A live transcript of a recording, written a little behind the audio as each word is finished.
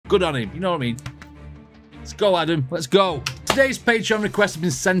Good on him. You know what I mean? Let's go, Adam. Let's go. Today's Patreon request has been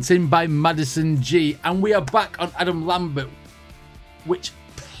sent in by Madison G, and we are back on Adam Lambert, which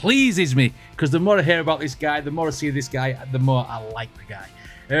pleases me because the more I hear about this guy, the more I see this guy, the more I like the guy.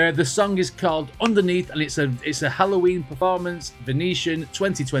 The song is called Underneath, and it's a Halloween performance, Venetian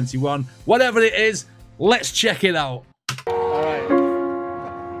 2021. Whatever it is, let's check it out. All right.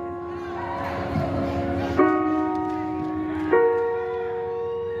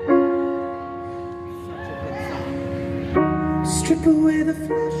 Strip away the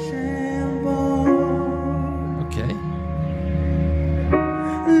flesh and bone. Okay.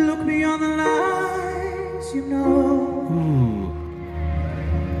 Look beyond the lines, you know. Ooh.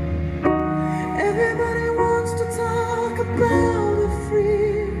 Everybody wants to talk about a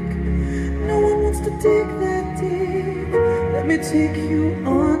freak. No one wants to dig that deep. Let me take you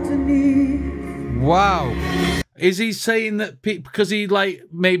underneath. Wow. Is he saying that because he like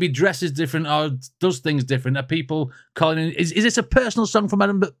maybe dresses different or does things different, are people calling him? Is this a personal song from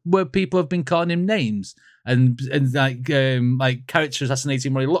Adam where people have been calling him names and like character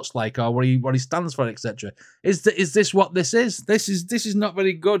assassinating what he looks like or what he stands for, etc.? Is this what this is? This is not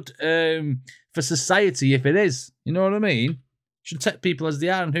very good for society if it is. You know what I mean? Should take people as they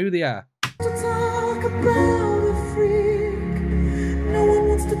are and who they are. To talk about a freak. No one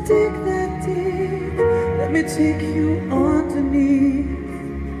wants to dig that deep. Let me take you underneath.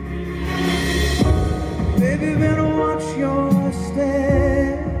 Baby, better watch your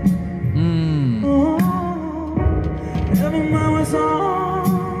step. Oh, never mind what's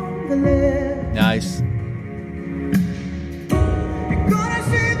on the left. Nice. You're gonna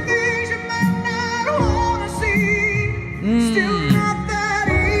see things you might not wanna see. Still not that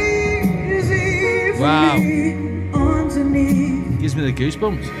easy for Wow. me underneath. Gives me the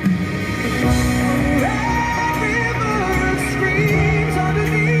goosebumps.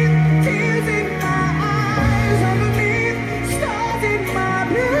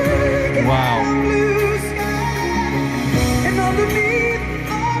 Wow.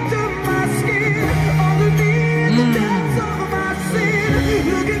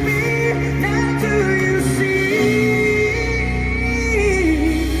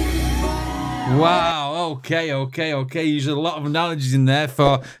 Wow, okay. There's a lot of analogies in there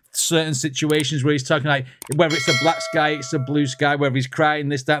for certain situations where he's talking like whether it's a black sky, it's a blue sky, whether he's crying,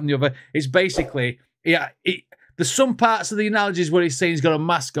 this, that, and the other. It's basically, yeah, there's some parts of the analogies where he's saying he's got a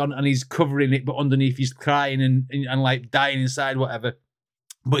mask on and he's covering it, but underneath he's crying and like dying inside, whatever.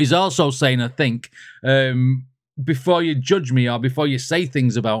 But he's also saying, I think, before you judge me or before you say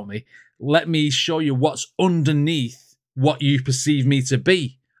things about me, let me show you what's underneath what you perceive me to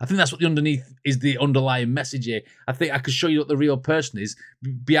be. I think that's what the underneath is, the underlying message here. I think I could show you what the real person is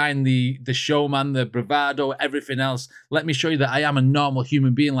behind the showman, the bravado, everything else. Let me show you that I am a normal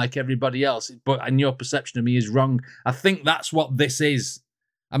human being like everybody else, and your perception of me is wrong. I think that's what this is.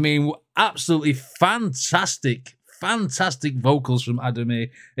 I mean, absolutely fantastic vocals from Adam here.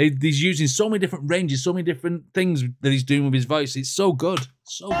 He's using so many different ranges, so many different things that he's doing with his voice. It's so good,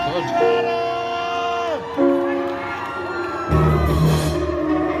 so good.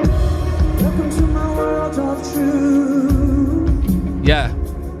 Yeah.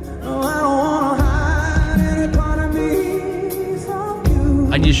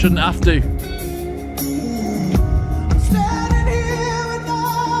 And you shouldn't have to.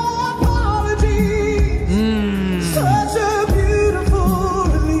 Such a beautiful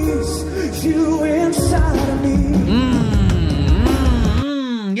release, you inside of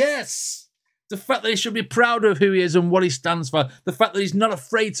me. Yes. The fact that he should be proud of who he is and what he stands for. The fact that he's not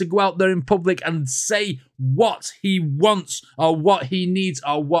afraid to go out there in public and say what he wants or what he needs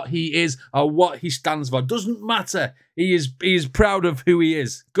or what he is or what he stands for. Doesn't matter. He is proud of who he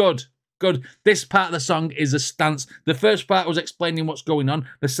is. Good. Good. This part of the song is a stance. The first part was explaining what's going on.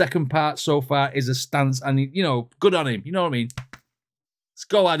 The second part so far is a stance. And, you know, good on him. You know what I mean? Let's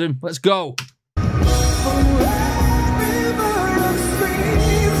go, Adam. Let's go.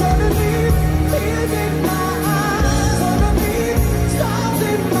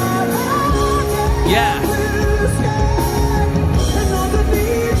 Yeah.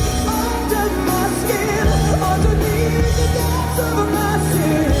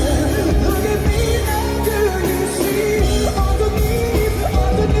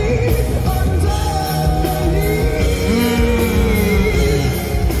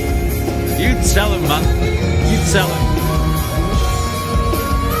 You tell him, man. You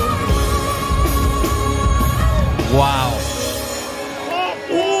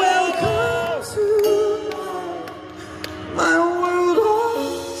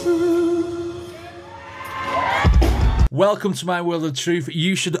Welcome to my world of truth.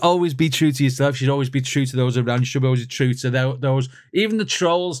 You should always be true to yourself. You should always be true to those around. You should always be true to those, even the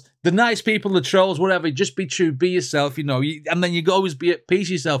trolls, the nice people, the trolls, whatever. Just be true, be yourself, you know, and then you always be at peace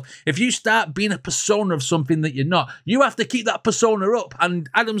yourself. If you start being a persona of something that you're not, you have to keep that persona up, and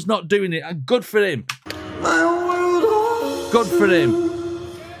Adam's not doing it, and good for him. Good for him.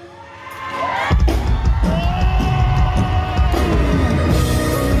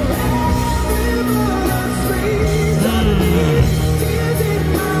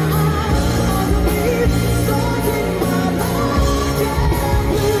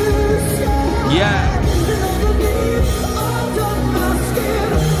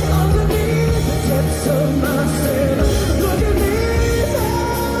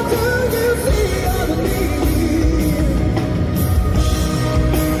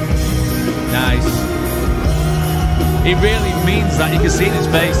 He really means that. You can see it in his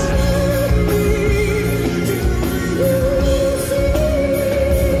face.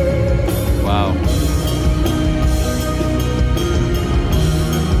 Wow.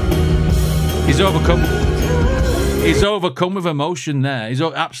 He's overcome. He's overcome with emotion there. He's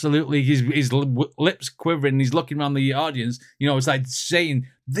absolutely, his lips quivering. He's looking around the audience. You know, it's like saying,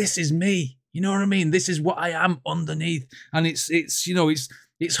 "This is me." You know what I mean? This is what I am underneath. And it's you know,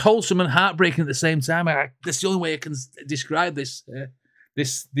 it's wholesome and heartbreaking at the same time. That's the only way I can describe this.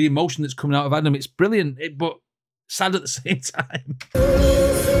 The emotion that's coming out of Adam. It's brilliant, but sad at the same time.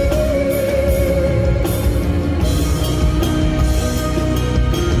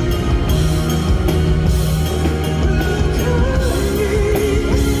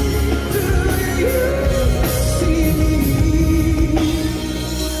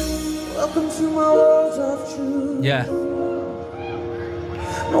 Welcome to my world of truth. Yeah.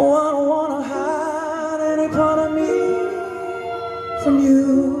 No, I don't wanna hide any part of me from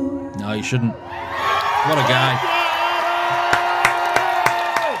you. No, you shouldn't. What a guy.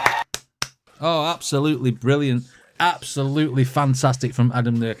 Oh, absolutely brilliant. Absolutely fantastic from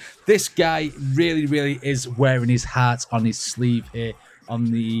Adam there. This guy really, really is wearing his heart on his sleeve here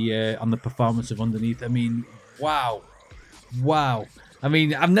on the performance of Underneath. I mean, wow. Wow. I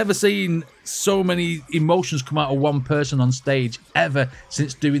mean, I've never seen so many emotions come out of one person on stage ever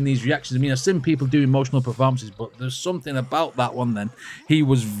since doing these reactions. I mean, I've seen people do emotional performances, but there's something about that one then. He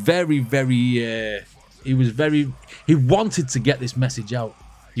was very, very, he wanted to get this message out.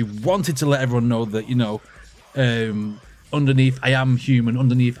 He wanted to let everyone know that, you know, underneath, I am human.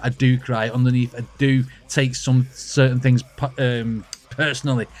 Underneath, I do cry. Underneath, I do take some certain things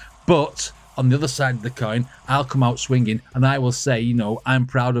personally. But on the other side of the coin, I'll come out swinging, and I will say, you know, I'm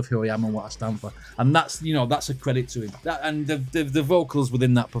proud of who I am and what I stand for. And that's, you know, that's a credit to him. And the vocals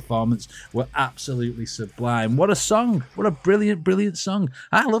within that performance were absolutely sublime. What a song. What a brilliant, brilliant song.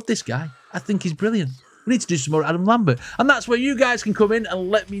 I love this guy. I think he's brilliant. We need to do some more Adam Lambert. And that's where you guys can come in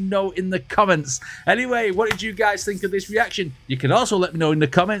and let me know in the comments. Anyway, what did you guys think of this reaction? You can also let me know in the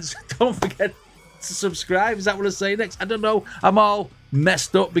comments. Don't forget to subscribe. Is that what I say next? I don't know. I'm all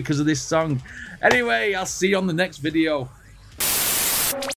messed up because of this song. Anyway, I'll see you on the next video.